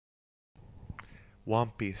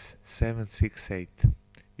One Piece 768.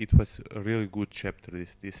 It was a really good chapter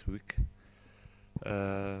this week.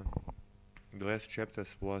 The last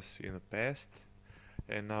chapters was in the past,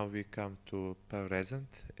 and now we come to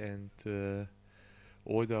present. And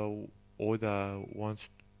Oda wants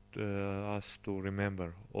us to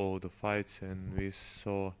remember all the fights, and we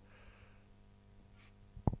saw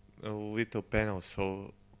a little panel.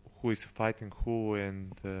 So who is fighting who,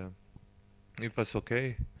 and it was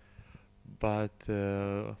okay. But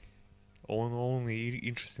only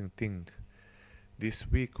interesting thing this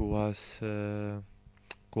week was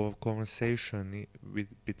conversation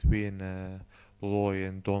between Law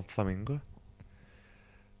and Donflamingo.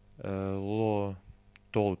 Law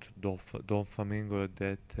told Donflamingo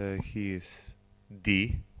that he is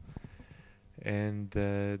D, and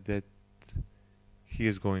that he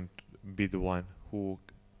is going to be the one who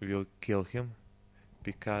will kill him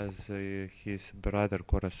because his brother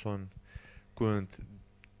Corazon couldn't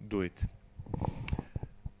do it.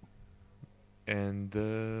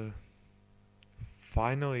 And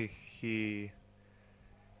finally he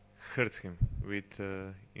hurts him with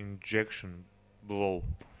injection blow,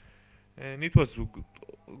 and it was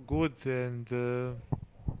good. And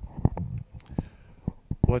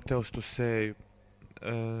what else to say?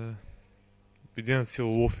 We didn't see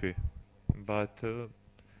Luffy, but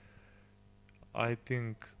I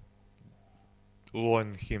think Law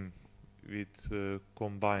and him with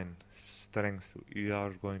combined strengths we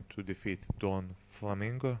are going to defeat Don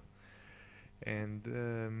Flamingo. And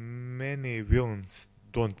many villains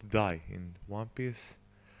don't die in One Piece,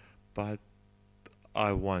 but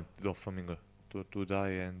I want Don Flamingo to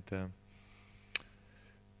die, and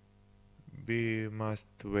we must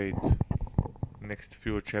wait next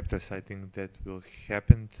few chapters. I think that will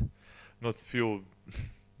happen, not few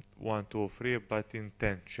 1, 2, 3, but in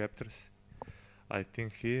 10 chapters I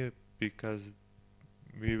think here, because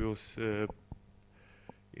we will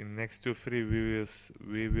in next 2, 3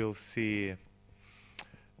 we will see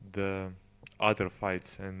the other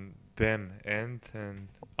fights and them end, and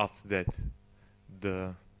after that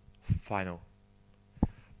the final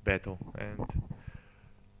battle. And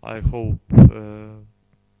I hope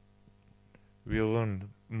we learn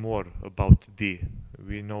more about D.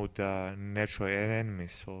 We know the natural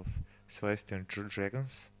enemies of celestial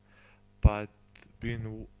dragons, but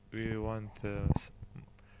we want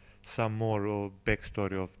some more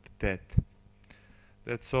backstory of that.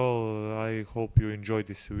 That's all. I hope you enjoyed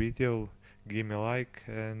this video. Give me a like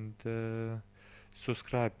and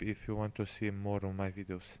subscribe if you want to see more of my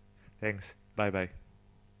videos. Thanks. Bye bye.